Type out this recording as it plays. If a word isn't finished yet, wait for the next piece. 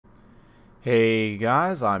Hey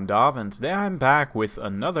guys, I'm Dov, and today I'm back with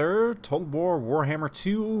another Total War Warhammer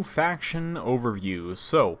 2 faction overview.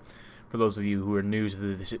 So, for those of you who are new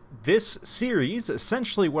to this series,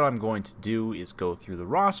 essentially what I'm going to do is go through the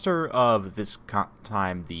roster of this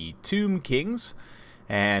time the Tomb Kings,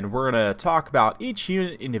 and we're going to talk about each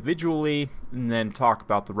unit individually, and then talk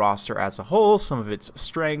about the roster as a whole, some of its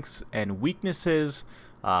strengths and weaknesses,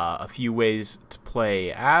 a few ways to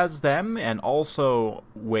play as them, and also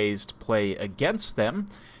ways to play against them,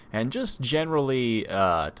 and just generally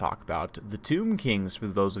talk about the Tomb Kings for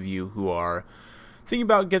those of you who are thinking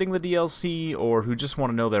about getting the DLC, or who just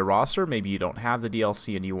want to know their roster. Maybe you don't have the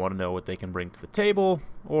DLC and you want to know what they can bring to the table,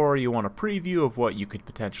 or you want a preview of what you could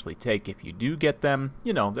potentially take if you do get them.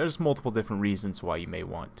 You know, there's multiple different reasons why you may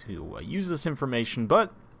want to use this information,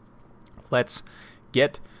 but let's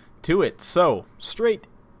get to it. So, straight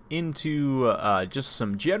into just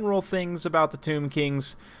some general things about the Tomb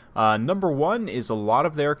Kings. Number one is a lot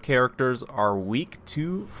of their characters are weak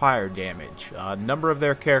to fire damage. A number of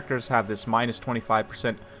their characters have this minus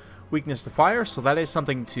 25% weakness to fire, so that is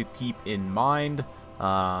something to keep in mind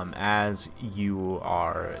as you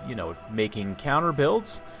are, making counter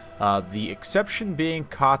builds. The exception being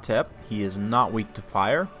Katep. He is not weak to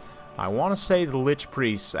fire. I want to say the Lich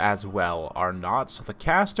Priests as well are not, so the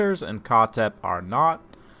Casters and Katep are not.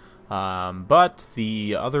 But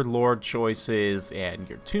the other Lord choices and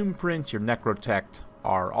your Tomb Prince, your Necrotect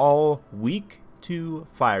are all weak to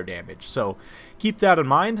fire damage. So keep that in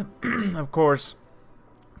mind. Of course,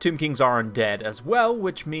 Tomb Kings are undead as well,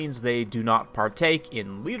 which means they do not partake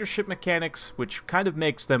in leadership mechanics, which kind of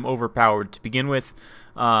makes them overpowered to begin with.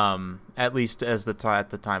 At least as at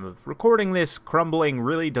the time of recording this, crumbling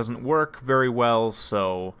really doesn't work very well,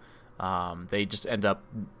 so they just end up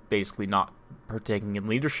basically not partaking in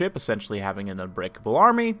leadership, essentially having an unbreakable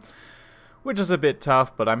army, which is a bit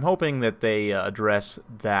tough, but I'm hoping that they address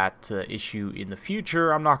that issue in the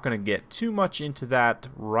future. I'm not going to get too much into that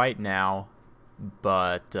right now,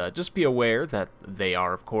 but just be aware that they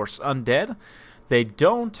are, of course, undead. They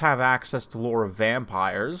don't have access to lore of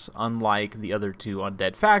vampires, unlike the other two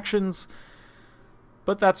undead factions,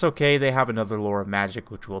 but that's okay. They have another lore of magic,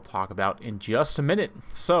 which we'll talk about in just a minute.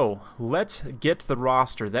 So, let's get to the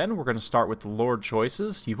roster then. We're going to start with the Lord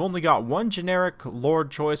choices. You've only got one generic Lord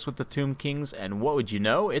choice with the Tomb Kings, and what would you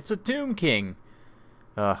know? It's a Tomb King!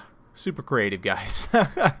 Super creative, guys.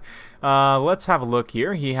 Let's have a look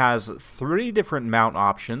here. He has 3 different mount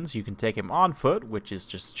options. You can take him on foot, which is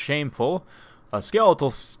just shameful. A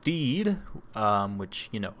skeletal steed, which,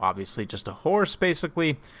 obviously just a horse,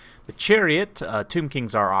 basically. The chariot. Tomb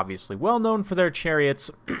Kings are obviously well known for their chariots.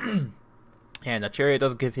 And the chariot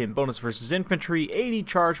does give him bonus versus infantry, 80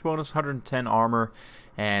 charge bonus, 110 armor,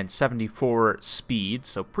 and 74 speed,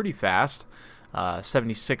 so pretty fast.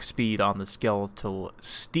 76 speed on the skeletal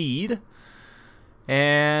steed.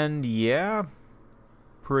 And yeah,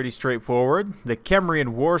 pretty straightforward. The Kemrian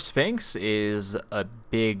War Sphinx is a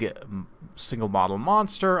big single model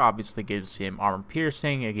monster. Obviously gives him armor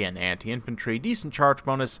piercing, again anti-infantry, decent charge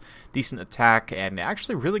bonus, decent attack, and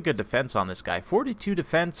actually really good defense on this guy. 42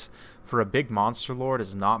 defense for a big monster lord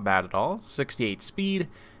is not bad at all. 68 speed,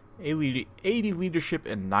 80 leadership,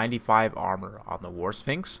 and 95 armor on the War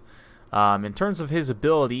Sphinx. In terms of his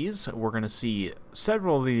abilities, we're going to see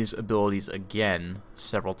several of these abilities again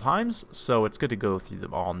several times, so it's good to go through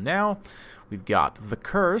them all now. We've got the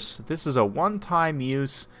Curse. This is a one-time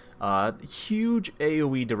use, huge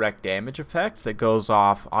AoE direct damage effect that goes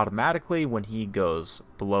off automatically when he goes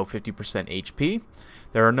below 50% HP.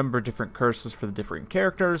 There are a number of different curses for the different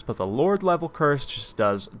characters, but the Lord level curse just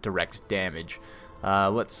does direct damage.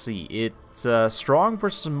 Let's see, it's strong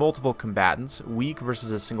versus multiple combatants, weak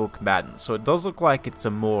versus a single combatant, so it does look like it's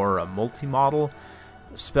a more multi-model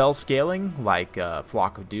spell scaling, like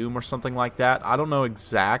Flock of Doom or something like that. I don't know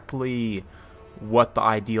exactly what the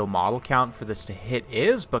ideal model count for this to hit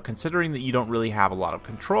is, but considering that you don't really have a lot of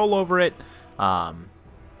control over it,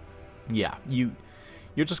 yeah,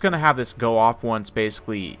 you're just going to have this go off once,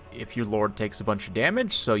 basically, if your Lord takes a bunch of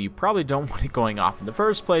damage, so you probably don't want it going off in the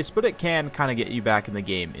first place, but it can kind of get you back in the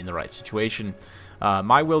game in the right situation.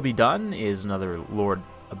 My Will Be Done is another Lord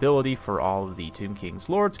ability for all of the Tomb King's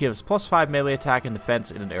Lords. Gives +5 melee attack and defense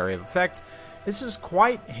in an area of effect. This is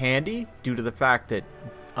quite handy due to the fact that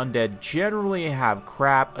undead generally have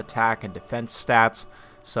crap attack and defense stats,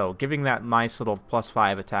 so giving that nice little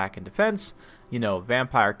 +5 attack and defense.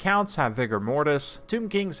 Vampire Counts have Vigor Mortis, Tomb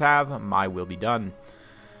Kings have My Will Be Done.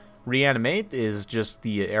 Reanimate is just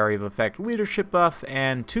the area of effect leadership buff,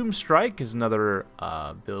 and Tomb Strike is another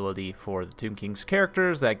ability for the Tomb King's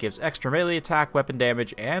characters that gives extra melee attack, weapon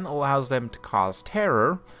damage, and allows them to cause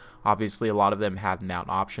terror Obviously, a lot of them have mount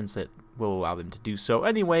options that will allow them to do so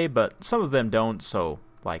anyway, but some of them don't. So,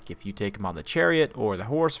 like if you take him on the chariot or the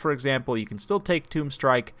horse, for example, you can still take Tomb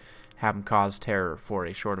Strike, have him cause terror for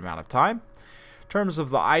a short amount of time. In terms of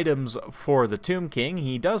the items for the Tomb King,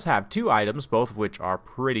 he does have 2 items, both of which are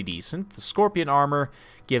pretty decent. The Scorpion Armor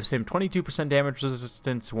gives him 22% damage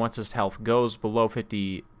resistance once his health goes below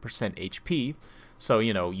 50% HP. So,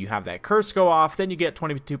 you know, you have that curse go off, then you get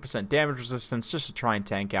 22% damage resistance just to try and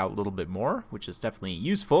tank out a little bit more, which is definitely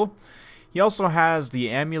useful. He also has the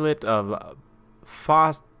Amulet of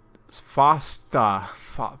Fasta?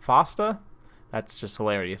 That's just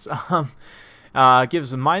hilarious.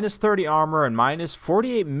 Gives minus 30 armor and minus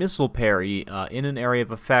 48 missile parry in an area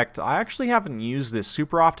of effect. I actually haven't used this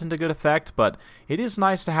super often to good effect, but it is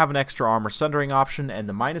nice to have an extra armor sundering option, and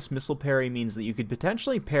the minus missile parry means that you could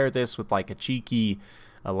potentially pair this with like a cheeky,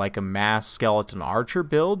 like a mass skeleton archer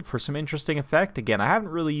build for some interesting effect. Again, I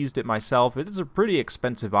haven't really used it myself. It is a pretty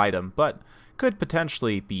expensive item, but could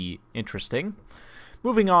potentially be interesting.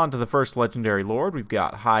 Moving on to the first legendary lord, we've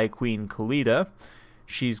got High Queen Khalida.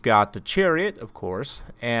 She's got the chariot, of course,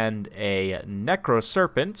 and a necro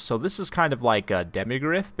serpent. So this is kind of like a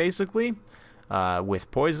demigryph, basically,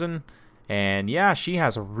 with poison. And yeah, she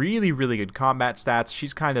has really, really good combat stats.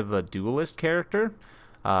 She's kind of a duelist character.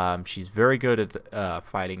 She's very good at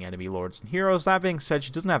fighting enemy lords and heroes. That being said,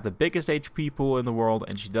 she doesn't have the biggest HP pool in the world,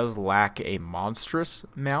 and she does lack a monstrous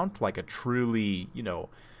mount, like a truly, you know,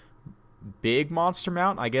 big monster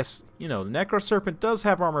mount. I guess, you know, the Necro Serpent does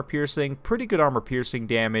have armor piercing, pretty good armor piercing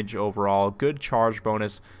damage overall, good charge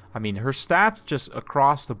bonus. I mean, her stats just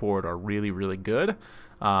across the board are really, really good.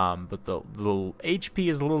 But the HP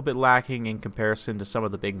is a little bit lacking in comparison to some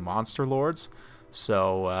of the big monster lords.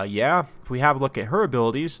 So, yeah, if we have a look at her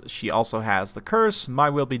abilities, she also has the Curse,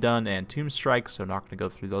 My Will Be Done, and Tomb Strike, so not going to go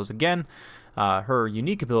through those again. Her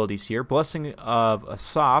unique abilities here, Blessing of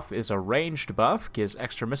Asaph is a ranged buff, gives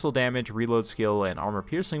extra missile damage, reload skill, and armor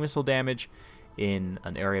piercing missile damage in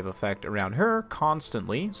an area of effect around her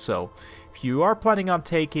constantly. So if you are planning on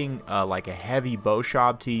taking like a heavy bow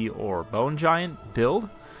shabti or bone giant build,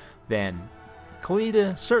 then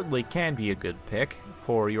Khalida certainly can be a good pick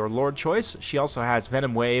for your lord choice. She also has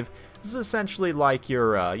Venom Wave. This is essentially like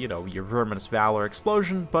your you know, your Verminous Valor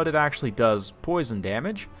explosion, but it actually does poison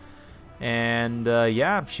damage. And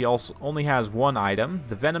yeah, she also only has 1 item,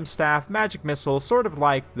 the Venom Staff, Magic Missile, sort of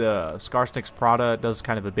like the Scarsticks Prada. It does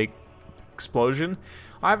kind of a big explosion.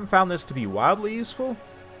 I haven't found this to be wildly useful,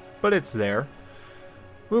 but it's there.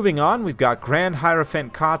 Moving on, we've got Grand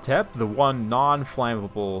Hierophant Katep, the one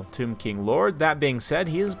non-flammable Tomb King Lord. That being said,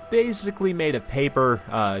 he is basically made of paper,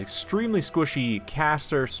 extremely squishy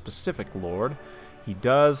caster-specific Lord. He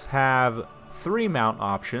does have 3 mount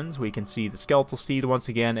options. We can see the Skeletal Steed once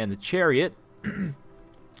again and the Chariot.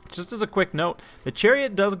 Just as a quick note, the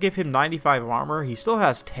Chariot does give him 95 armor. He still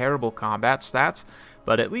has terrible combat stats,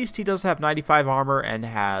 but at least he does have 95 armor and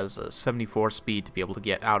has 74 speed to be able to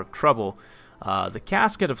get out of trouble. The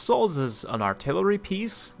Casket of Souls is an artillery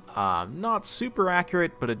piece. Not super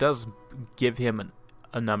accurate, but it does give him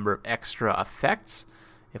a number of extra effects.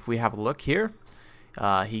 If we have a look here,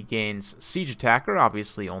 he gains Siege Attacker,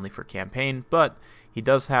 obviously only for campaign, but he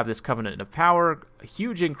does have this Covenant of Power, a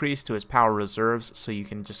huge increase to his power reserves, so you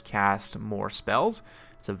can just cast more spells.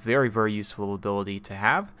 It's a very, very useful ability to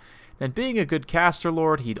have. Then, being a good caster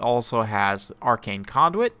lord, he also has Arcane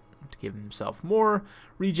Conduit to give himself more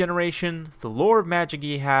regeneration. The lore of magic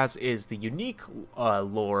he has is the unique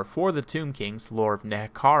lore for the Tomb Kings, Lore of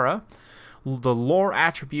Nehekara. The lore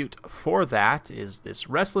attribute for that is this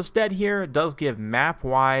Restless Dead here. It does give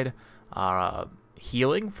map-wide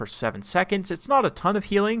healing for 7 seconds. It's not a ton of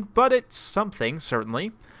healing, but it's something,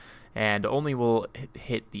 certainly. And only will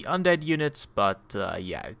hit the undead units, but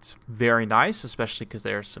yeah, it's very nice, especially because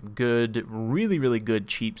there are some good, really, really good,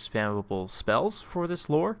 cheap, spammable spells for this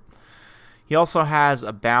lore. He also has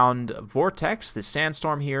a Bound Vortex, this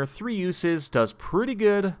Sandstorm here. 3 uses, does pretty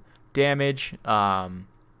good damage.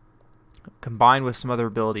 Combined with some other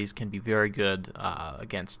abilities, can be very good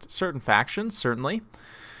against certain factions, certainly.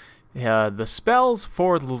 The spells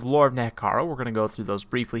for the Lore of Nehekara, we're going to go through those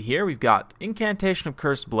briefly here. We've got Incantation of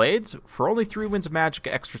Cursed Blades. For only 3 winds of magic,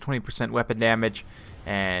 extra 20% weapon damage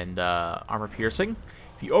and armor piercing.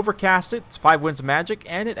 If you overcast it, it's 5 winds of magic,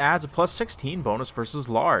 and it adds a plus 16 bonus versus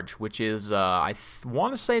large, which is, I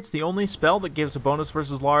want to say it's the only spell that gives a bonus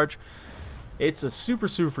versus large. It's a super,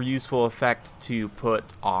 super useful effect to put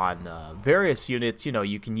on various units. You know,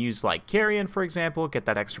 you can use like Carrion, for example, get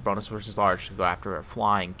that extra bonus versus large to go after a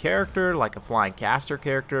flying character, like a flying caster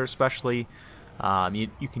character especially.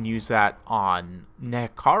 You can use that on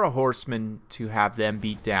Nekara horsemen to have them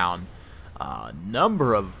beat down a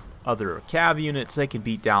number of other cav units. They can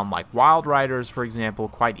beat down like Wild Riders, for example,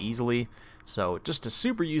 quite easily. So just a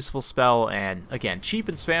super useful spell, and again, cheap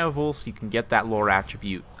and spammable, so you can get that lore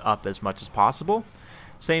attribute up as much as possible.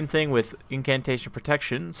 Same thing with Incantation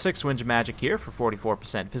Protection, 6 Winds of Magic here for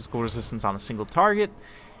 44% physical resistance on a single target.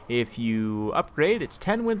 If you upgrade, it's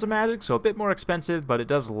 10 Winds of Magic, so a bit more expensive, but it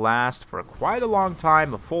does last for quite a long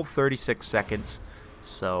time, a full 36 seconds.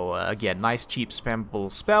 So again, nice cheap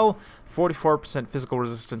spammable spell. 44% physical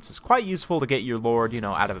resistance is quite useful to get your lord, you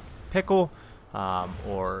know, out of a pickle,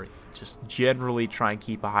 or just generally try and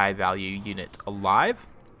keep a high value unit alive.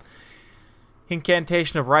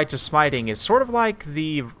 Incantation of Righteous Smiting is sort of like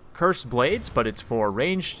the Cursed Blades, but it's for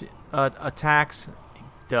ranged attacks. It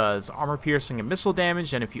does armor piercing and missile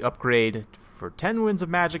damage, and if you upgrade for 10 Winds of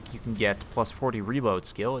Magic, you can get plus 40 reload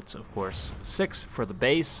skill. It's of course 6 for the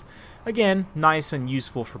base. Again, nice and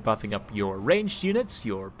useful for buffing up your ranged units,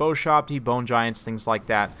 your Bow Shabti, Bone Giants, things like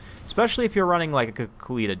that. Especially if you're running like a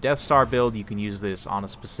Kalita Death Star build, you can use this on a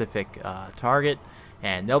specific target,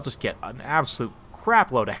 and they'll just get an absolute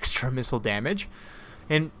crapload extra missile damage.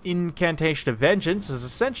 And Incantation of Vengeance is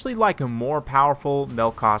essentially like a more powerful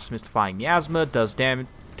Melkos Mystifying Miasma, does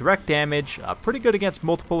direct damage, pretty good against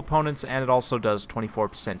multiple opponents, and it also does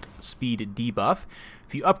 24% speed debuff.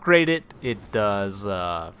 If you upgrade it, it does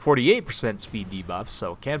 48% speed debuff,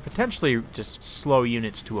 so can potentially just slow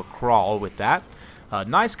units to a crawl with that.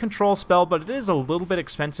 Nice control spell, but it is a little bit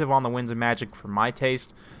expensive on the Winds of Magic for my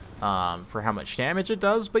taste, for how much damage it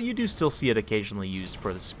does, but you do still see it occasionally used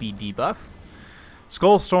for the speed debuff.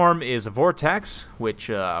 Skullstorm is a Vortex, which,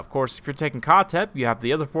 of course, if you're taking Kotep, you have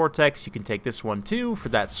the other Vortex. You can take this one, too, for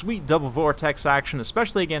that sweet double Vortex action,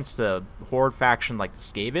 especially against a Horde faction like the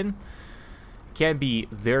Skaven. It can be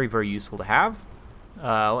very, very useful to have.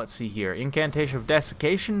 Let's see here. Incantation of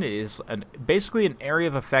Desiccation is basically an area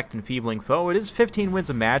of effect enfeebling foe. It is 15 Winds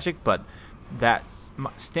of Magic, but that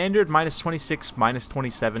standard minus 26, minus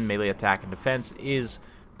 27 melee attack and defense is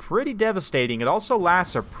pretty devastating. It also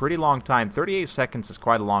lasts a pretty long time. 38 seconds is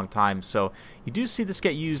quite a long time, so you do see this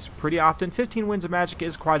get used pretty often. 15 Winds of Magic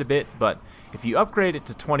is quite a bit, but if you upgrade it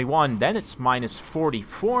to 21, then it's minus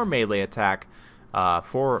 44 melee attack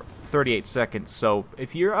for 38 seconds. So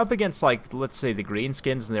if you're up against, like, let's say the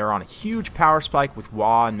Greenskins, and they're on a huge power spike with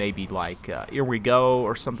Wa and maybe like Here We Go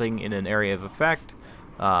or something in an area of effect,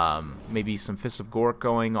 maybe some Fists of Gork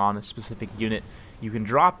going on a specific unit, you can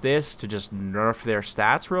drop this to just nerf their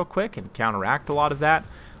stats real quick and counteract a lot of that.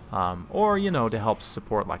 Or, you know, to help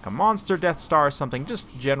support like a monster Death Star or something, just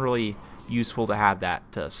generally useful to have that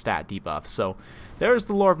stat debuff. So there's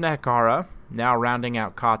the Lord of Nekara. Now rounding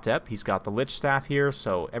out Kotep, he's got the Lich Staff here,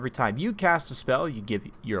 so every time you cast a spell, you give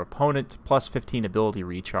your opponent plus 15 ability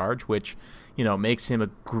recharge, which, you know, makes him a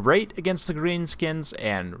great against the Greenskins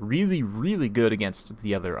and really, really good against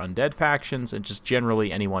the other undead factions and just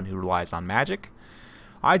generally anyone who relies on magic.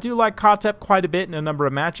 I do like Kotep quite a bit in a number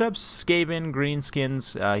of matchups. Skaven,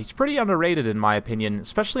 Greenskins, he's pretty underrated in my opinion,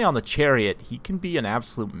 especially on the Chariot. He can be an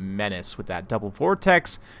absolute menace with that double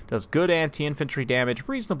Vortex, does good anti-infantry damage,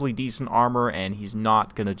 reasonably decent armor, and he's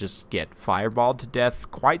not going to just get fireballed to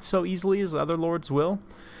death quite so easily as other lords will.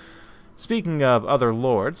 Speaking of other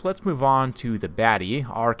lords, let's move on to the baddie,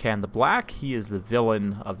 Arkan the Black. He is the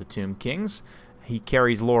villain of the Tomb Kings. He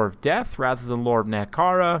carries Lore of Death rather than Lore of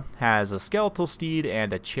Nekara, has a skeletal steed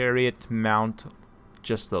and a chariot mount,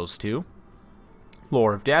 just those two.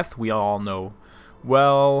 Lore of Death, we all know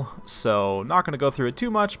well, so not going to go through it too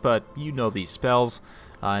much, but you know these spells.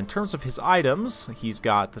 In terms of his items, he's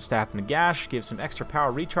got the Staff and Nagash, gives him extra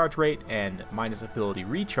power recharge rate and minus ability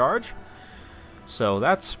recharge. So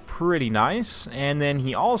that's pretty nice. And then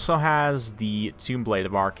he also has the Tomb Blade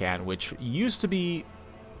of Arkan, which used to be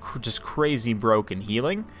just crazy broken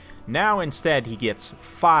healing. Now instead he gets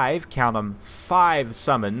 5, count them, 5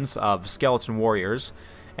 summons of Skeleton Warriors.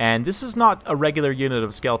 And this is not a regular unit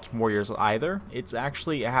of Skeleton Warriors either. It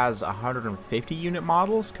has 150 unit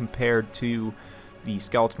models compared to the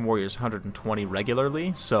Skeleton Warriors 120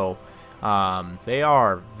 regularly. So they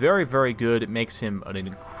are very, very good. It makes him an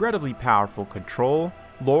incredibly powerful control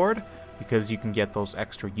lord, because you can get those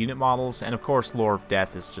extra unit models, and of course Lore of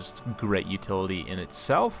Death is just great utility in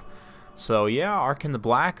itself. So yeah, Arkan the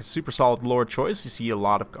Black, a super solid lord choice. You see a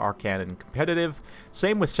lot of Arkan in competitive.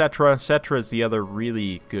 Same with Settra. Settra is the other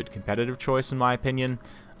really good competitive choice in my opinion.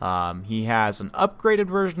 He has an upgraded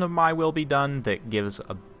version of My Will Be Done that gives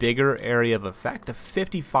a bigger area of effect, a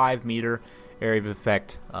 55 meter area of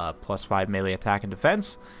effect, plus 5 melee attack and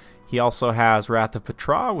defense. He also has Wrath of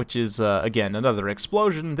Petra, which is, again, another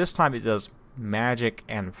explosion. This time it does magic,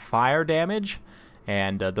 and fire damage,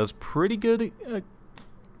 and does pretty good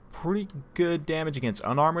damage against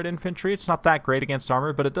unarmored infantry. It's not that great against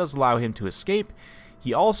armor, but it does allow him to escape.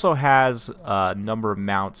 He also has a number of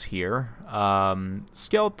mounts here,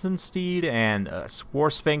 Skeleton Steed and War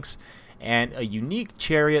Sphinx, and a unique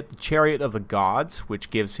chariot, the Chariot of the Gods,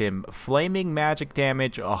 which gives him flaming magic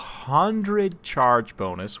damage, 100 charge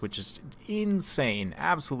bonus, which is insane,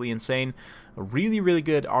 absolutely insane. A really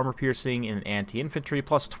good armor piercing in anti-infantry,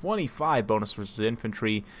 plus 25 bonus versus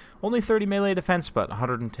infantry, only 30 melee defense, but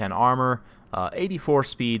 110 armor, 84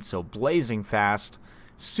 speed, so blazing fast.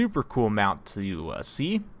 Super cool mount to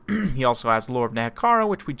see. He also has Lord of Nehekara,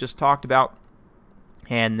 which we just talked about,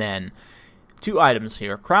 and then 2 items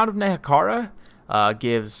here. Crown of Nehekara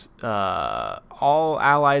gives all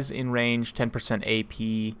allies in range 10%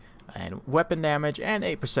 AP and weapon damage, and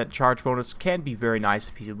 8% charge bonus. Can be very nice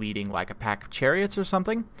if he's leading like a pack of chariots or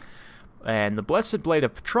something. And the Blessed Blade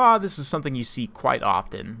of Petra, this is something you see quite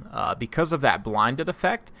often. Because of that blinded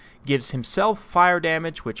effect, gives himself fire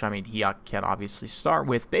damage, which, I mean, he can obviously start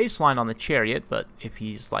with baseline on the chariot, but if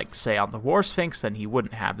he's, like, say, on the War Sphinx, then he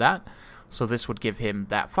wouldn't have that. So this would give him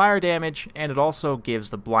that fire damage, and it also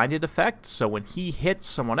gives the blinded effect, so when he hits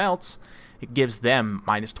someone else, it gives them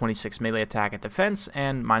minus 26 melee attack and defense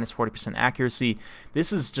and minus 40% accuracy.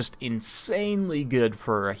 This is just insanely good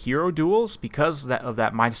for hero duels because of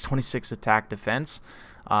that minus 26 attack defense.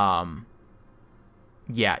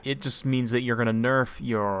 Yeah, it just means that you're going to nerf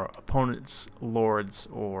your opponent's lords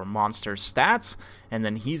or monster stats, and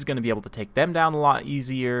then he's going to be able to take them down a lot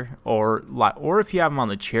easier, or if you have him on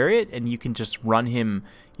the chariot and you can just run him,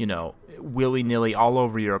 you know, willy-nilly all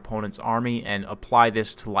over your opponent's army and apply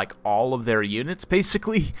this to like all of their units,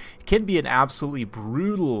 basically, it can be an absolutely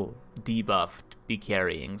brutal debuff to be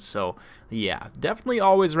carrying. So yeah, definitely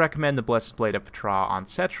always recommend the Blessed Blade of Petra on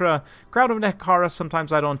Cetra. Crown of Nehekara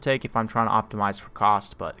sometimes I don't take if I'm trying to optimize for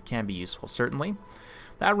cost, but it can be useful certainly.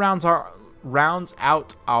 That rounds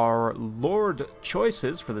out our Lord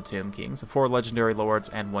choices for the Tomb Kings, the 4 legendary lords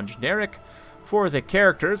and 1 generic. For the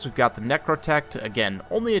characters, we've got the Necrotect. Again,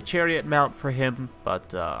 only a chariot mount for him,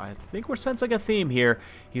 but I think we're sensing a theme here.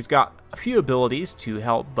 He's got a few abilities to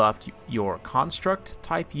help buff your construct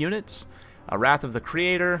type units. Wrath of the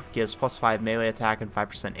Creator gives plus 5 melee attack and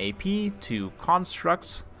 5% AP to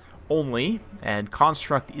constructs only, and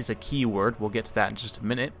construct is a keyword. We'll get to that in just a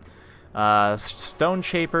minute. Stone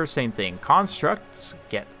Shaper, same thing. Constructs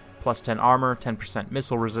get plus 10 armor, 10%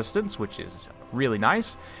 missile resistance, which is really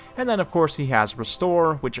nice. And then, of course, he has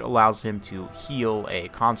Restore, which allows him to heal a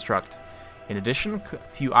construct. In addition, a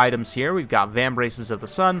few items here. We've got Vambraces of the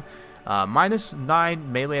Sun, minus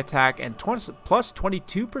 9 melee attack and plus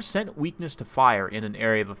 22% weakness to fire in an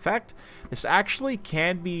area of effect. This actually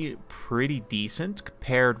can be pretty decent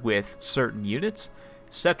compared with certain units.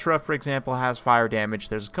 Cetra, for example, has fire damage.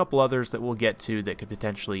 There's a couple others that we'll get to that could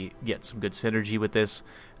potentially get some good synergy with this.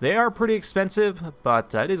 They are pretty expensive,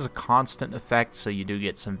 but it is a constant effect, so you do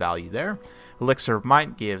get some value there. Elixir of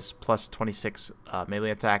Might gives plus 26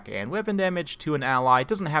 melee attack and weapon damage to an ally. It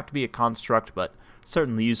doesn't have to be a construct, but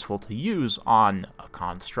certainly useful to use on a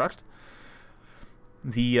construct.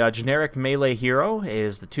 The generic melee hero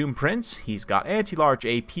is the Tomb Prince. He's got anti-large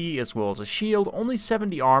AP as well as a shield, only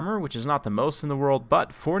 70 armor, which is not the most in the world,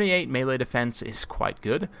 but 48 melee defense is quite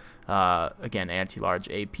good. Again, anti-large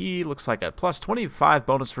AP, looks like a plus 25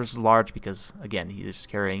 bonus versus large because, again, he's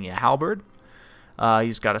carrying a halberd.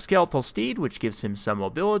 He's got a skeletal steed, which gives him some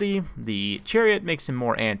mobility. The chariot makes him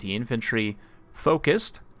more anti-infantry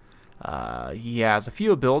focused. He has a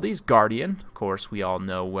few abilities. Guardian, of course, we all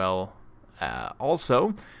know well.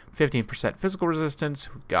 Also, 15% physical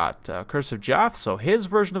resistance. We've got Curse of Jaff, so his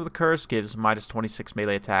version of the curse gives minus 26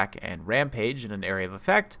 melee attack and rampage in an area of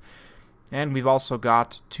effect. And we've also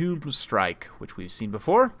got Tomb Strike, which we've seen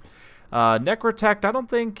before. Necrotect, I don't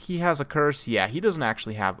think he has a curse. Yeah, he doesn't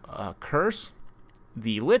actually have a curse.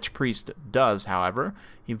 The Lich Priest does, however.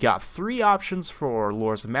 You've got 3 options for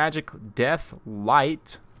Lords of Magic: Death,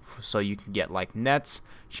 Light, so you can get like Nets,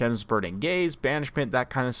 Shem's Burning Gaze, Banishment, that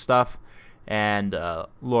kind of stuff. And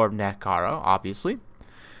Lord of Nehekara, obviously.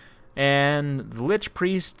 And the Lich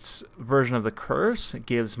Priest's version of the curse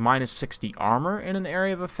gives minus 60 armor in an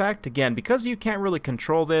area of effect. Again, because you can't really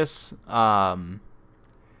control this,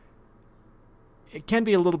 it can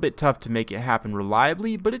be a little bit tough to make it happen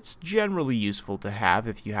reliably, but it's generally useful to have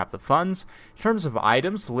if you have the funds. In terms of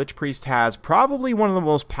items, the Lich Priest has probably one of the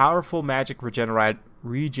most powerful magic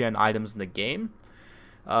regen items in the game.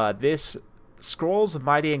 This Scrolls of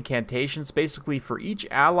Mighty Incantations. Basically, for each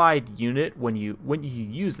allied unit, when you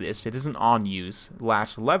use this, it isn't on use. It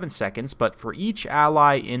lasts 11 seconds, but for each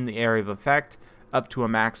ally in the area of effect, up to a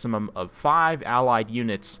maximum of 5 allied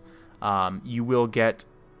units, you will get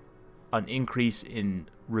an increase in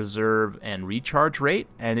reserve and recharge rate,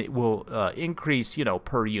 and it will increase,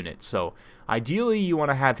 per unit. So ideally, you want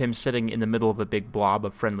to have him sitting in the middle of a big blob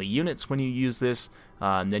of friendly units when you use this,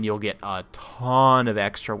 and then you'll get a ton of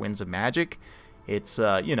extra Winds of Magic. It's,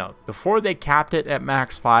 before they capped it at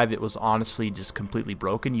max 5, it was honestly just completely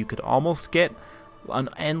broken. You could almost get an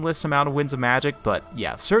endless amount of Winds of Magic, but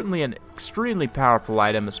yeah, certainly an extremely powerful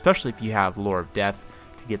item, especially if you have Lore of Death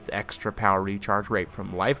to get the extra power recharge rate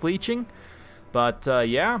from life leeching. But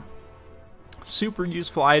yeah, super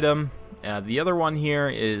useful item. The other one here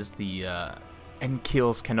is the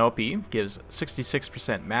Enkil's Canopy. Gives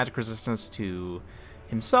 66% magic resistance to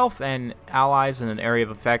himself and allies in an area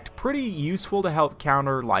of effect. Pretty useful to help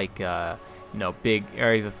counter like big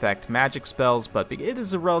area of effect magic spells, but it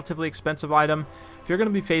is a relatively expensive item. If you're going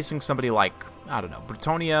to be facing somebody like, I don't know,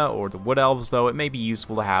 Britonia or the Wood Elves, though, it may be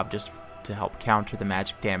useful to have just to help counter the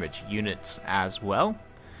magic damage units as well.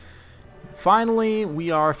 Finally,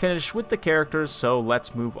 we are finished with the characters, so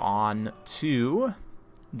let's move on to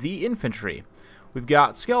the infantry. We've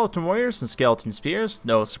got Skeleton Warriors and Skeleton Spears.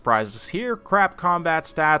 No surprises here. Crap combat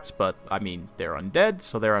stats, but, I mean, they're undead,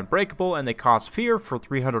 so they're unbreakable, and they cost Fear for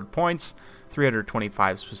 300 points.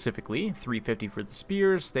 325 specifically, 350 for the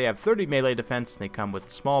Spears. They have 30 melee defense, and they come with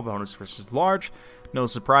a small bonus versus large. No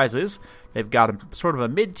surprises. They've got a sort of a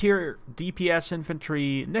mid-tier DPS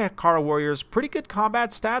infantry. Nekara Warriors, pretty good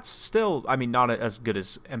combat stats. Still, I mean, not as good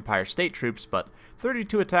as Empire State Troops, but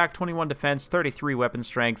 32 attack, 21 defense, 33 weapon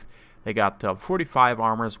strength. They got 45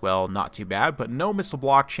 armor as well, not too bad, but no missile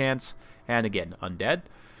block chance, and again, undead.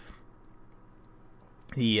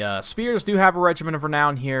 The Spears do have a Regiment of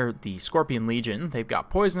Renown here. The Scorpion Legion, they've got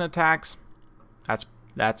poison attacks.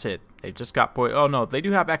 That's it. They've just got oh no, they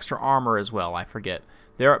do have extra armor as well, I forget.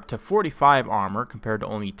 They're up to 45 armor compared to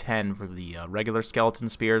only 10 for the regular Skeleton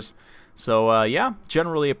Spears. So yeah,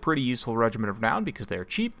 generally a pretty useful Regiment of Renown because they're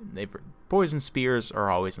cheap. Poison Spears are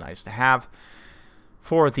always nice to have.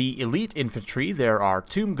 For the Elite Infantry, there are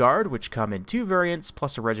Tomb Guard, which come in 2 variants,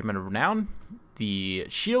 plus a Regiment of Renown. The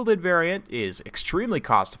Shielded variant is extremely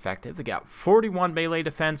cost-effective. They got 41 melee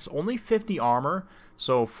defense, only 50 armor.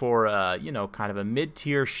 So for, kind of a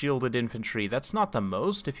mid-tier Shielded Infantry, that's not the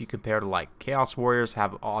most if you compare to, like, Chaos Warriors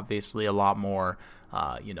have obviously a lot more,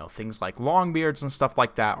 things like Longbeards and stuff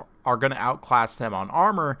like that are going to outclass them on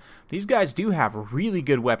armor. These guys do have really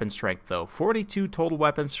good weapon strength, though. 42 total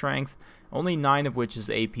weapon strength, only 9 of which is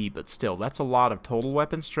AP, but still, that's a lot of total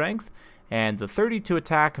weapon strength. And the 32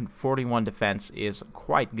 attack and 41 defense is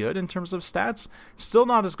quite good in terms of stats. Still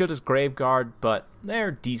not as good as Graveguard, but they're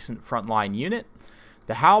a decent frontline unit.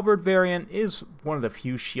 The Halberd variant is one of the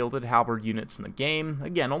few shielded Halberd units in the game.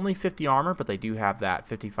 Again, only 50 armor, but they do have that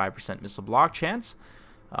 55% missile block chance.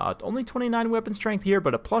 Only 29 weapon strength here,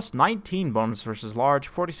 but a plus 19 bonus versus large,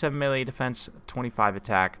 47 melee defense, 25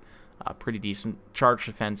 attack. Pretty decent charge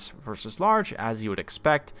defense versus large, as you would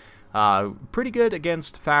expect. Pretty good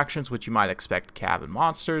against factions, which you might expect cav and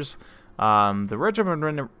monsters. The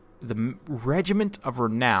Regiment of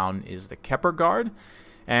Renown is the Kepper Guard.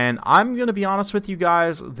 And I'm going to be honest with you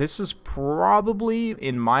guys, this is probably,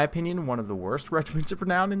 in my opinion, one of the worst Regiments of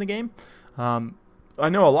Renown in the game. I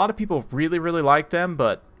know a lot of people really, really like them,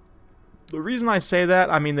 but the reason I say that,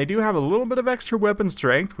 I mean, they do have a little bit of extra weapon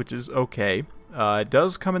strength, which is okay. It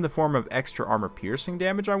does come in the form of extra armor piercing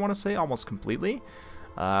damage, I want to say, almost completely.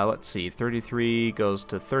 Let's see, 33 goes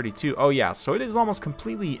to 32. Oh yeah, so it is almost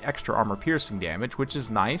completely extra armor piercing damage, which is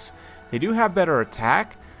nice. They do have better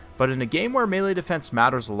attack, but in a game where melee defense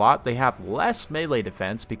matters a lot, they have less melee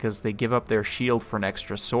defense because they give up their shield for an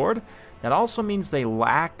extra sword. That also means they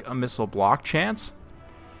lack a missile block chance.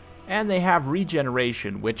 And they have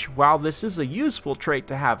regeneration, which, while this is a useful trait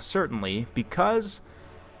to have certainly, because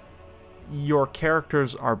your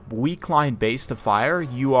characters are weak line based to fire,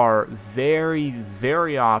 you are very,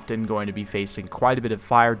 very often going to be facing quite a bit of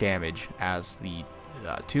fire damage as the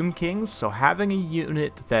Tomb Kings. So having a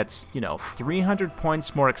unit that's, 300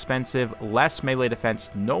 points more expensive, less melee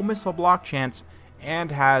defense, no missile block chance,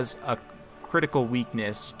 and has a critical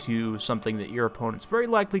weakness to something that your opponent's very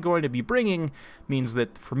likely going to be bringing means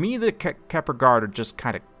that, for me, the Kepper Guard are just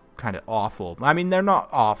kind of awful. I mean, they're not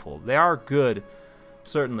awful. They are good,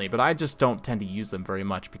 certainly, but I just don't tend to use them very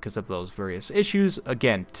much because of those various issues.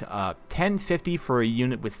 Again, 1050 for a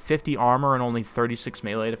unit with 50 armor and only 36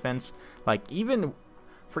 melee defense. Like, even,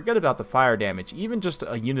 forget about the fire damage, even just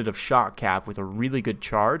a unit of shock cav with a really good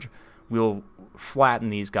charge will flatten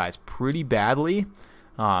these guys pretty badly,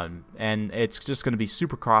 and it's just going to be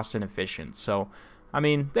super cost inefficient. So, I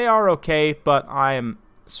mean, they are okay, but I am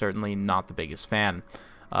certainly not the biggest fan.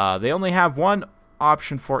 They only have one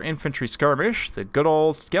option for infantry skirmish, the good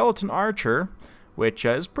old skeleton archer, which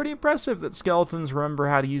is pretty impressive that skeletons remember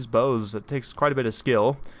how to use bows. It takes quite a bit of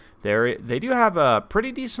skill. They do have a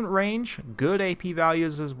pretty decent range, good AP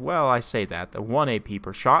values as well. I say that, the 1 AP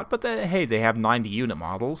per shot, but hey, they have 90 unit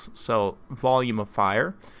models, so volume of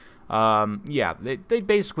fire. Yeah, they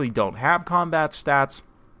basically don't have combat stats,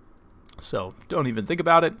 so don't even think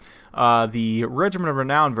about it. The Regiment of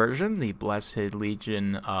Renown version, the Blessed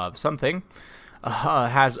Legion of something,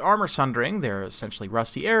 has armor sundering. They're essentially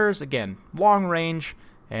rusty arrows, again, long range.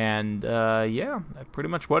 And, yeah, pretty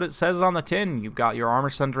much what it says on the tin. You've got your armor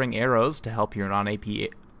sundering arrows to help your non-AP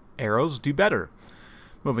arrows do better.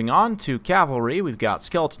 Moving on to cavalry, we've got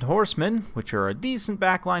skeleton horsemen, which are a decent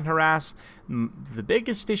backline harass. The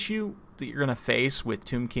biggest issue that you're going to face with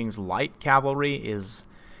Tomb King's light cavalry is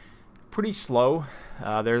pretty slow.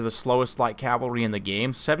 They're the slowest light cavalry in the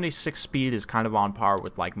game. 76 speed is kind of on par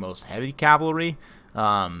with, like, most heavy cavalry,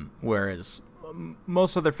 whereas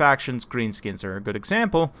most other factions, greenskins are a good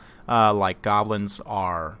example, like goblins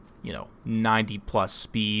are, you know, 90 plus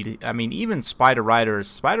speed. I mean, even spider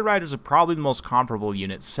riders are probably the most comparable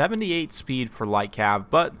unit, 78 speed for light cav,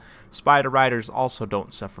 but spider riders also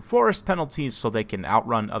don't suffer forest penalties, so they can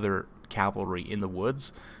outrun other cavalry in the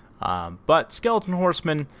woods. But skeleton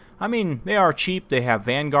horsemen, I mean, they are cheap. They have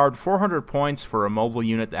Vanguard. 400 points for a mobile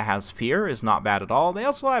unit that has fear is not bad at all. They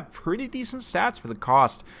also have pretty decent stats for the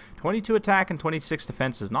cost. 22 attack and 26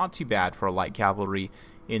 defense is not too bad for a light cavalry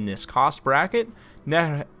in this cost bracket.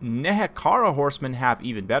 Nehekara horsemen have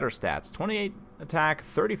even better stats. 28 attack,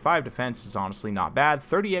 35 defense is honestly not bad.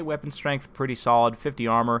 38 weapon strength, pretty solid. 50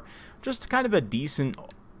 armor, just kind of a decent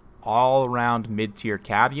all-around mid-tier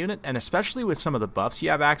cav unit, and especially with some of the buffs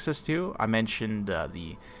you have access to. I mentioned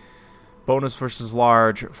the bonus versus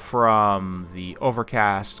large from the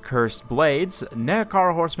Overcast Cursed Blades.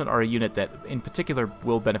 Nehekara horsemen are a unit that in particular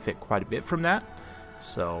will benefit quite a bit from that.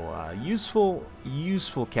 So useful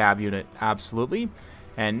cav unit, absolutely.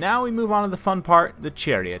 And now we move on to the fun part, the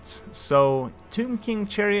chariots. So Tomb King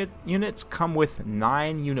chariot units come with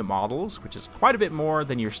 9 unit models, which is quite a bit more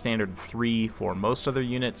than your standard 3 for most other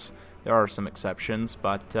units. There are some exceptions,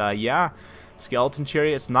 but yeah, skeleton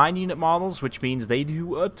chariots, 9 unit models, which means they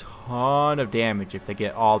do a ton of damage if they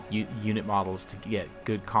get all unit models to get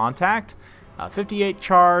good contact. 58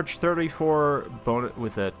 charge, 34 bonus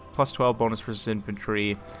with a plus 12 bonus versus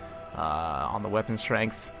infantry. On the weapon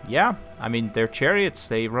strength, yeah, I mean, they're chariots,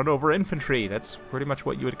 they run over infantry, that's pretty much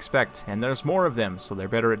what you would expect, and there's more of them, so they're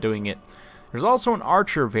better at doing it. There's also an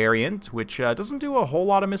archer variant, which doesn't do a whole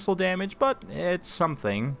lot of missile damage, but it's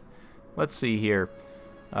something. Let's see here.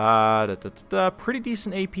 Pretty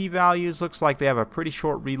decent AP values, looks like they have a pretty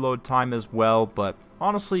short reload time as well, but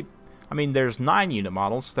honestly, I mean, there's 9 unit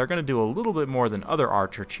models, they're going to do a little bit more than other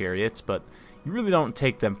archer chariots, but you really don't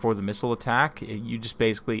take them for the missile attack. You just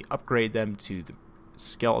basically upgrade them to the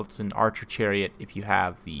skeleton archer chariot if you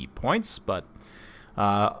have the points. But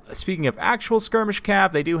speaking of actual skirmish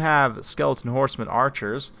cav, they do have skeleton horsemen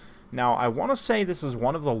archers. Now, I want to say this is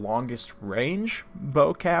one of the longest range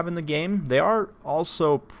bow cav in the game. They are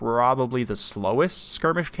also probably the slowest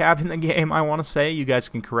skirmish cav in the game, I want to say. You guys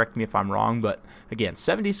can correct me if I'm wrong, but again,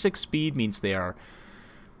 76 speed means they are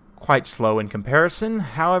quite slow in comparison.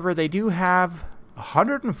 However, they do have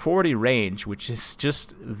 140 range, which is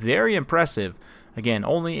just very impressive. Again,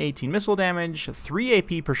 only 18 missile damage, 3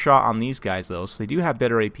 AP per shot on these guys though, so they do have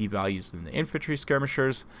better AP values than the infantry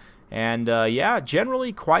skirmishers. And yeah,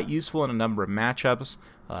 generally quite useful in a number of matchups.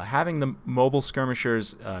 Having the mobile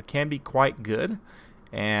skirmishers can be quite good,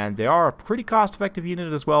 and they are a pretty cost-effective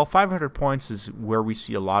unit as well. 500 points is where we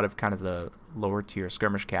see a lot of kind of the lower tier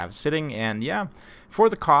skirmish calves sitting, and yeah, for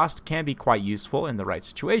the cost can be quite useful in the right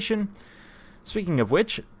situation. Speaking of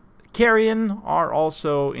which, Carrion are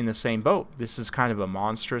also in the same boat. This is kind of a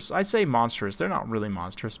monstrous, I say monstrous, they're not really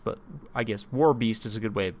monstrous, but I guess war beast is a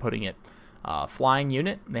good way of putting it. Flying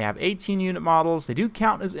unit, they have 18 unit models, they do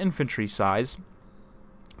count as infantry size,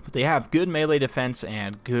 but they have good melee defense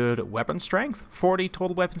and good weapon strength. 40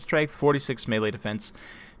 total weapon strength, 46 melee defense.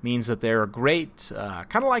 Means that they're great,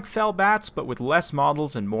 kind of like Fell Bats, but with less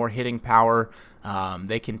models and more hitting power.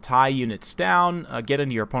 They can tie units down, get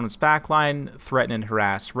into your opponent's backline, threaten and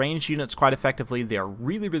harass ranged units quite effectively. They are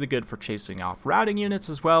really, really good for chasing off routing units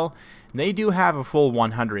as well. And they do have a full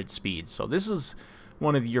 100 speed, so this is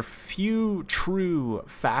one of your few true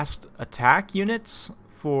fast attack units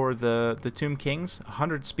for the Tomb Kings.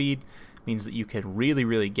 100 speed Means that you can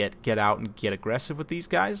really get out and get aggressive with these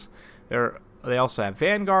guys. They also have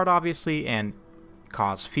Vanguard, obviously, and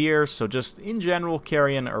cause fear. So just in general,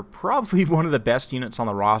 Carrion are probably one of the best units on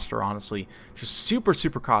the roster, honestly. Just super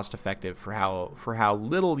cost effective for how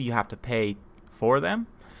little you have to pay for them.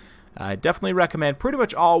 I definitely recommend pretty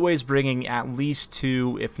much always bringing at least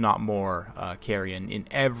 2, if not more, Carrion in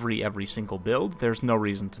every single build. There's no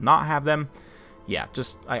reason to not have them. Yeah,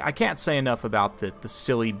 just I can't say enough about the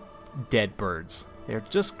silly dead birds. They're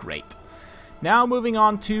just great. Now moving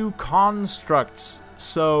on to constructs.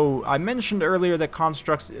 So I mentioned earlier that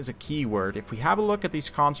constructs is a keyword. If we have a look at these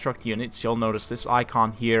construct units, you'll notice this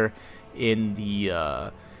icon here in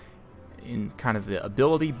the in kind of the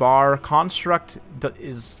ability bar. Construct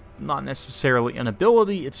is not necessarily an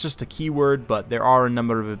ability, it's just a keyword, but there are a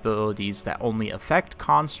number of abilities that only affect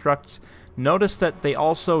constructs. Notice that they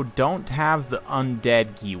also don't have the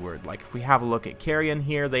undead keyword. Like if we have a look at Carrion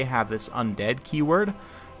here, they have this undead keyword.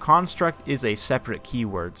 Construct is a separate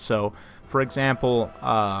keyword. So for example,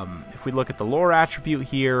 if we look at the lore attribute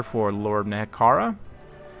here for Lord Nekara,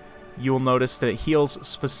 you will notice that it heals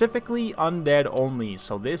specifically undead only.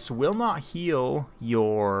 So this will not heal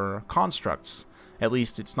your constructs. At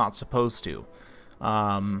least it's not supposed to.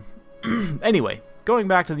 Anyway, going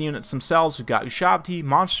back to the units themselves, we've got Ushabti,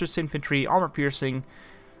 monstrous infantry, armor piercing,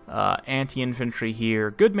 anti-infantry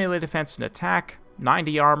here, good melee defense and attack,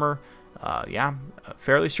 90 armor. Yeah,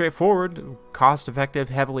 fairly straightforward, cost-effective,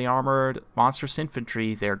 heavily armored, monstrous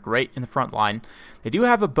infantry. They're great in the front line. They do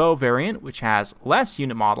have a bow variant, which has less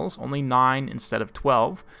unit models, only 9 instead of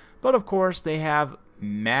 12. But of course, they have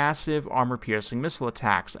massive armor-piercing missile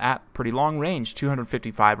attacks at pretty long range.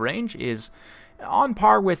 255 range is on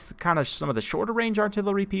par with kind of some of the shorter range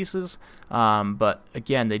artillery pieces. But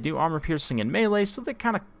again, they do armor-piercing in melee, so they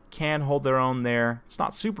kind of can hold their own there. It's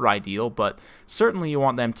not super ideal, but certainly you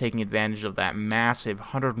want them taking advantage of that massive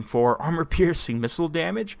 104 armor-piercing missile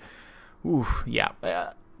damage. Ooh, yeah.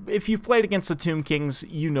 If you've played against the Tomb Kings,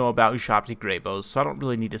 you know about Ushabti Greybows, so I don't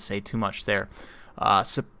really need to say too much there.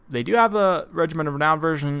 So they do have a Regiment of Renown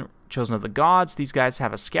version, Chosen of the Gods. These guys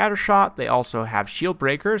have a scatter shot. They also have shield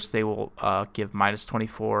breakers. They will give minus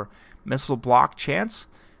 24 missile block chance.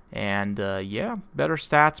 And yeah, better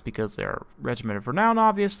stats because they're Regiment of Renown,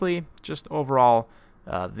 obviously. Just overall,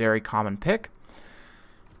 very common pick.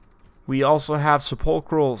 We also have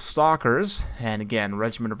Sepulchral Stalkers, and again,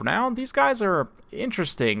 Regiment of Renown. These guys are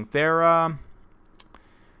interesting. They're,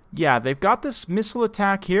 yeah, they've got this missile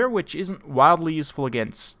attack here, which isn't wildly useful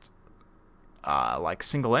against, like,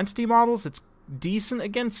 single entity models. It's decent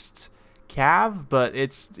against Cav, but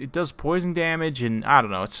it does poison damage, and I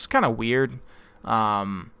don't know, it's just kind of weird.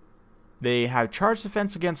 They have charge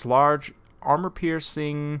defense against large,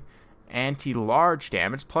 armor-piercing, anti-large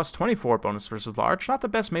damage, plus 24 bonus versus large. Not the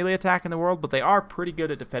best melee attack in the world, but they are pretty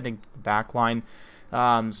good at defending the backline.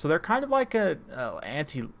 So they're kind of like a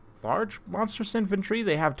anti-large monstrous infantry.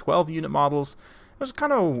 They have 12 unit models. There's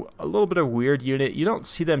kind of a little bit of weird unit. You don't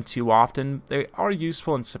see them too often. They are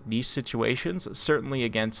useful in some niche situations, certainly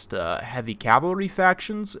against heavy cavalry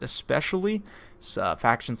factions, especially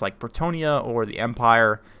factions like Bretonnia or the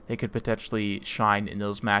Empire. They could potentially shine in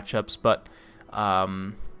those matchups, but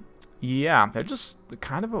yeah, they're just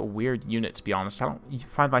kind of a weird unit, to be honest. I don't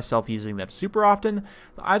find myself using them super often.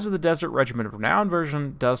 The Eyes of the Desert Regiment of Renown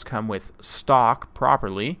version does come with stock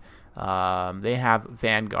properly. They have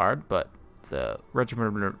Vanguard, but the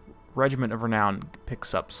Regiment of Renown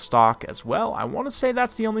picks up stock as well. I want to say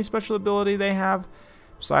that's the only special ability they have,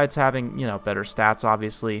 besides having, you know, better stats,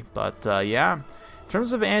 obviously. But yeah, in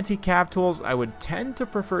terms of anti-cav tools, I would tend to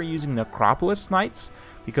prefer using Necropolis Knights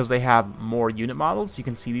because they have more unit models. You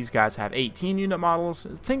can see these guys have 18 unit models.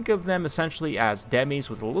 Think of them essentially as demis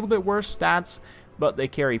with a little bit worse stats, but they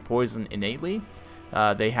carry poison innately.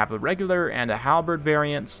 They have a regular and a halberd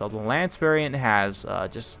variant, so the lance variant has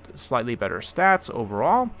just slightly better stats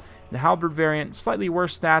overall. The halberd variant, slightly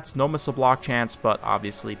worse stats, no missile block chance, but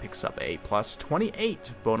obviously picks up a plus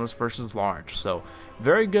 28 bonus versus large. So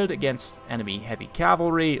very good against enemy heavy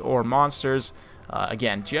cavalry or monsters.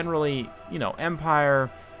 Again, generally, you know, Empire,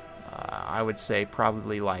 I would say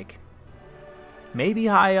probably like maybe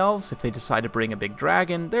High Elves if they decide to bring a big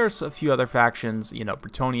dragon. There's a few other factions, you know,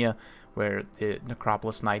 Bretonnia, where the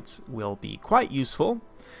Necropolis Knights will be quite useful.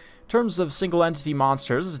 In terms of single entity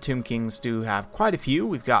monsters, the Tomb Kings do have quite a few.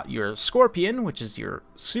 We've got your Scorpion, which is your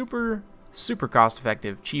super cost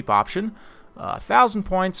effective cheap option. 1,000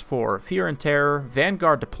 points for Fear and Terror,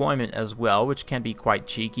 Vanguard deployment as well, which can be quite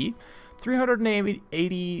cheeky.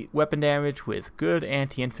 380 weapon damage with good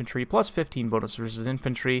anti-infantry, plus 15 bonus versus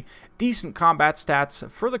infantry. Decent combat stats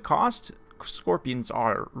for the cost. scorpions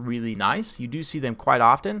are really nice. You do see them quite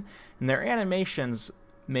often, and their animations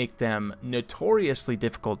make them notoriously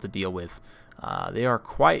difficult to deal with. They are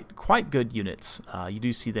quite good units. You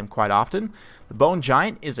do see them quite often. The Bone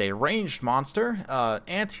Giant is a ranged monster,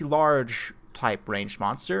 anti-large type ranged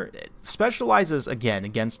monster. It specializes again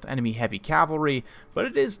against enemy heavy cavalry, but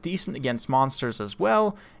it is decent against monsters as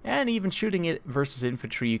well, and even shooting it versus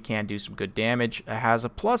infantry you can do some good damage. It has a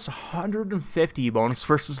plus 150 bonus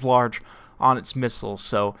versus large on its missiles,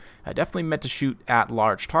 so definitely meant to shoot at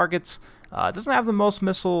large targets. It doesn't have the most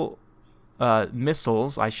missiles,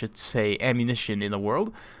 I should say, ammunition in the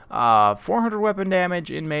world. 400 weapon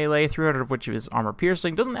damage in melee, 300 of which is armor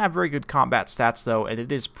piercing. Doesn't have very good combat stats though, and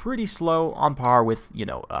it is pretty slow, on par with, you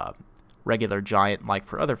know, regular giant like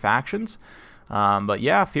for other factions. But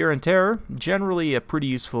yeah, Fear and Terror, generally a pretty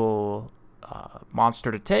useful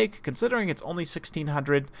monster to take, considering it's only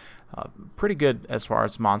 1600. Pretty good as far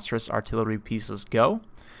as monstrous artillery pieces go.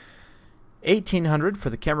 1800 for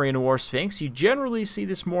the Kemerian War Sphinx. You generally see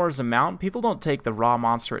this more as a mount. People don't take the raw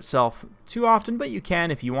monster itself too often, but you can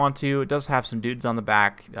if you want to. It does have some dudes on the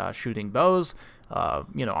back shooting bows,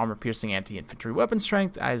 you know, armor-piercing anti-infantry weapon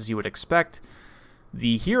strength, as you would expect.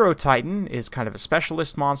 The Hero Titan is kind of a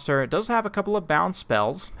specialist monster. It does have a couple of bound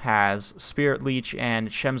spells, has Spirit Leech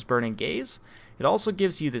and Shem's Burning Gaze. It also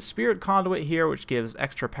gives you the Spirit Conduit here, which gives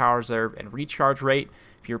extra power reserve and recharge rate.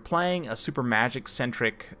 If you're playing a super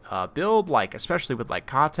magic-centric build, like especially with like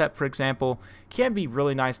Katep, for example, it can be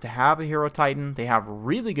really nice to have a Hero Titan. They have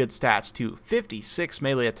really good stats too. 56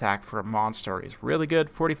 melee attack for a monster is really good.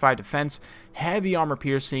 45 defense, heavy armor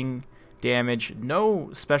piercing damage,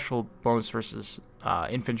 no special bonus versus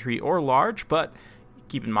infantry or large, but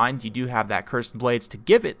keep in mind you do have that Cursed Blades to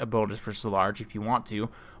give it a bonus versus large if you want to.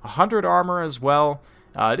 100 armor as well.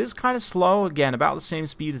 It is kind of slow, again, about the same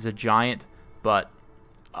speed as a giant, but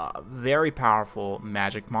very powerful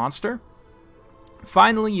magic monster.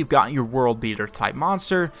 Finally, you've got your World Beater type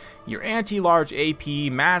monster, your anti-large AP,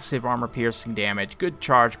 massive armor piercing damage, good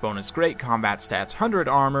charge bonus, great combat stats, 100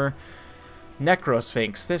 armor.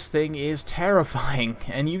 Necrosphinx, this thing is terrifying,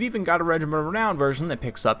 and you've even got a Regiment of Renown version that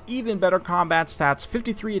picks up even better combat stats,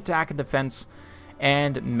 53 attack and defense,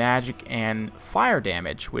 and magic and fire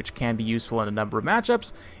damage, which can be useful in a number of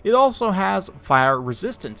matchups. It also has fire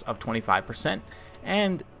resistance of 25%,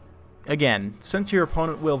 and again, since your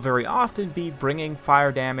opponent will very often be bringing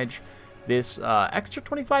fire damage, this extra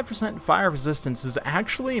 25% fire resistance is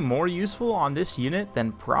actually more useful on this unit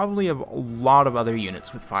than probably a lot of other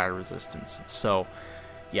units with fire resistance. So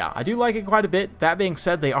yeah, I do like it quite a bit. That being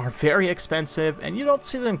said, they are very expensive, and you don't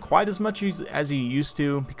see them quite as much as you used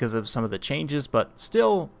to because of some of the changes, but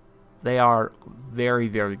still, they are very,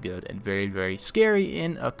 very good and very, very scary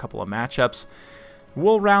in a couple of matchups.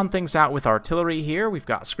 We'll round things out with artillery here. We've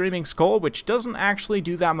got Screaming Skull, which doesn't actually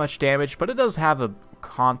do that much damage, but it does have a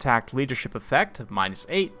contact leadership effect of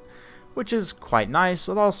 -8, which is quite nice.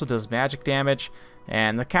 It also does magic damage.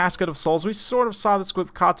 And the Casket of Souls, we sort of saw this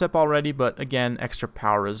with Katep already, but again, extra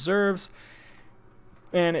power reserves.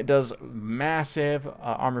 And it does massive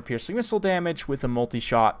armor-piercing missile damage with a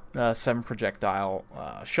multi-shot 7-projectile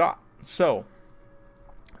shot. So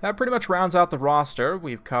that pretty much rounds out the roster.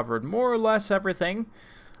 We've covered more or less everything.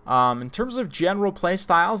 In terms of general play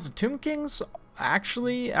styles, the Tomb Kings,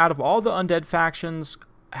 actually, out of all the undead factions,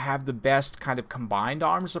 have the best kind of combined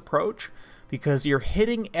arms approach, because you're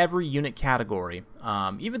hitting every unit category.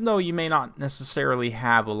 Even though you may not necessarily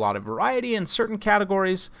have a lot of variety in certain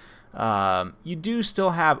categories, you do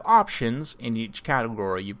still have options in each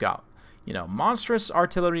category. You've got, you know, monstrous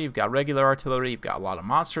artillery, you've got regular artillery, you've got a lot of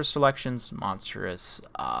monstrous selections, monstrous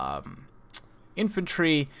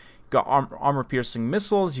infantry, you've got armor-piercing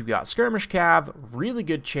missiles, you've got skirmish cav, really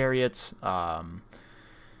good chariots.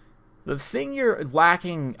 The thing you're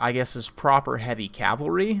lacking, I guess, is proper heavy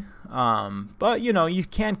cavalry. But, you know, you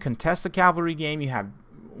can contest the cavalry game. You have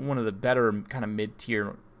one of the better kind of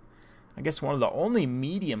mid-tier, I guess one of the only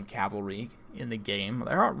medium cavalry in the game.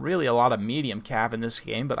 There aren't really a lot of medium cav in this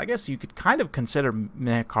game, but I guess you could kind of consider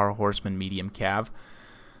Minotaur Horseman medium cav.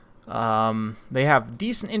 They have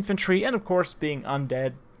decent infantry, and of course, being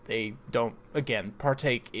undead, they don't, again,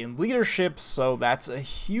 partake in leadership, so that's a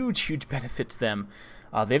huge, huge benefit to them.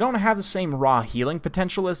 They don't have the same raw healing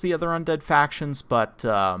potential as the other undead factions, but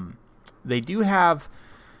they do have,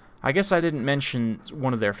 I guess I didn't mention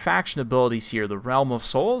one of their faction abilities here, the Realm of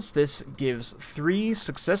Souls. This gives 3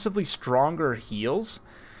 successively stronger heals.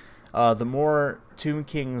 the more Tomb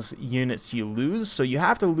King's units you lose. So you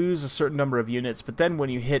have to lose a certain number of units, but then when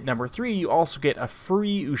you hit number 3, you also get a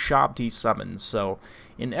free Ushabti summon. So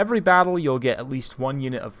in every battle, you'll get at least 1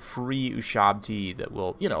 unit of free Ushabti that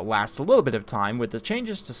will, you know, last a little bit of time. With the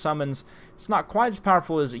changes to summons, it's not quite as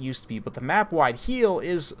powerful as it used to be, but the map-wide heal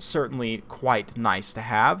is certainly quite nice to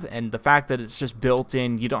have, and the fact that it's just built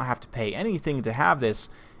in, you don't have to pay anything to have this,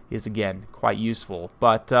 is again quite useful.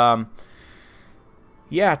 But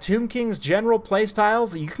yeah, Tomb King's general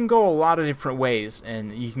playstyles, you can go a lot of different ways,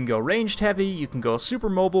 and you can go ranged heavy, you can go super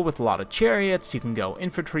mobile with a lot of chariots, you can go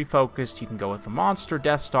infantry focused, you can go with the monster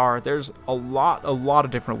Death Star. There's a lot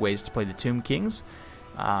of different ways to play the Tomb Kings.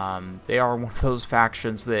 They are one of those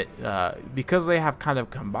factions that, because they have kind of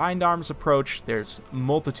combined arms approach, there's a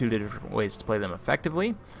multitude of different ways to play them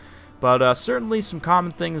effectively. But certainly some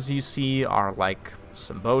common things you see are like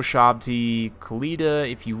some Ushabti, Khalida.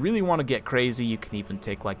 If you really want to get crazy, you can even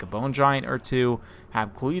take like a Bone Giant or two,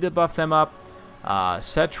 have Khalida buff them up,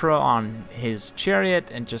 Cetra on his chariot,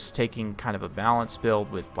 and just taking kind of a balanced build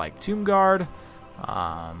with like Tomb Guard.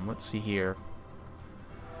 Let's see here.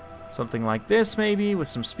 Something like this maybe with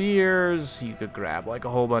some spears. You could grab like a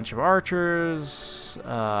whole bunch of archers.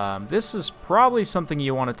 This is probably something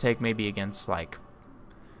you want to take maybe against like,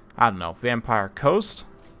 I don't know, Vampire Coast.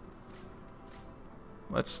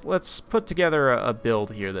 Let's put together a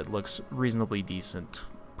build here that looks reasonably decent.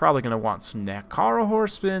 Probably going to want some Nakara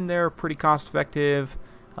Horsemen. They're pretty cost effective.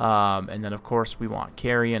 And then of course we want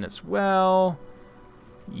Carrion as well.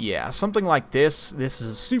 Yeah, something like this. This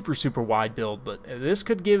is a super wide build, but this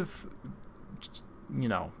could give, you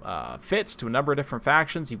know, fits to a number of different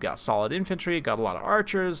factions. You've got solid infantry, you've got a lot of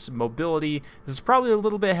archers, mobility. This is probably a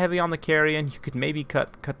little bit heavy on the Carrion. You could maybe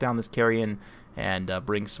cut down this Carrion and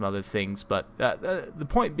bring some other things, but the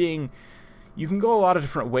point being, you can go a lot of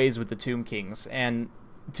different ways with the Tomb Kings, and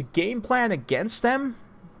to game plan against them,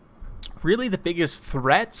 really the biggest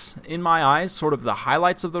threats in my eyes, sort of the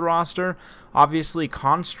highlights of the roster, obviously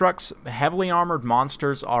constructs, heavily armored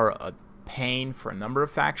monsters are a pain for a number of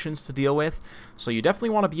factions to deal with, so you definitely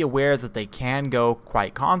want to be aware that they can go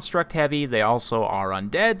quite construct heavy. They also are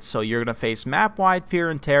undead, so you're going to face map-wide fear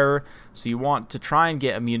and terror, so you want to try and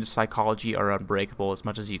get immune to psychology or unbreakable as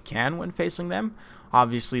much as you can when facing them.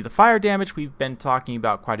 Obviously the fire damage we've been talking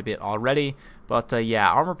about quite a bit already, but yeah,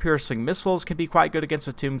 armor-piercing missiles can be quite good against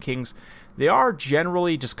the Tomb Kings. They are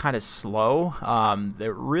generally just kind of slow.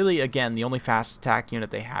 They're really, again, the only fast attack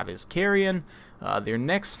unit they have is Carrion. Their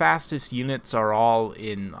next fastest units are all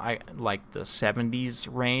in like the 70s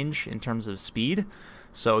range in terms of speed.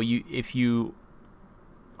 So if you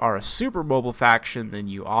are a super mobile faction, then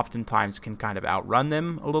you oftentimes can kind of outrun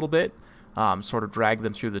them a little bit, sort of drag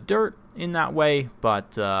them through the dirt in that way.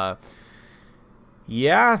 But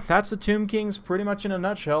yeah, that's the Tomb Kings pretty much in a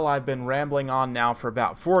nutshell. I've been rambling on now for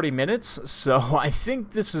about 40 minutes, so I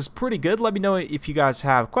think this is pretty good. Let me know if you guys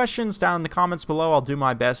have questions down in the comments below. I'll do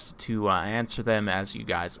my best to answer them as you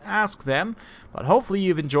guys ask them. But hopefully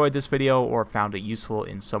you've enjoyed this video or found it useful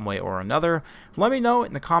in some way or another. Let me know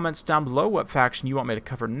in the comments down below what faction you want me to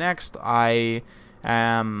cover next. I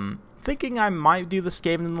am thinking I might do the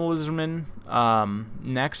Skaven and the Lizardmen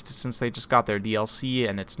next, since they just got their DLC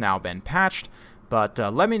and it's now been patched. But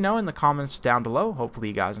let me know in the comments down below. Hopefully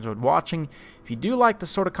you guys enjoyed watching. If you do like this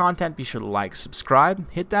sort of content, be sure to like,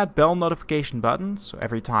 subscribe, hit that bell notification button, so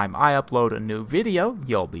every time I upload a new video,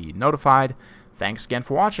 you'll be notified. Thanks again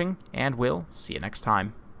for watching, and we'll see you next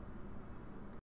time.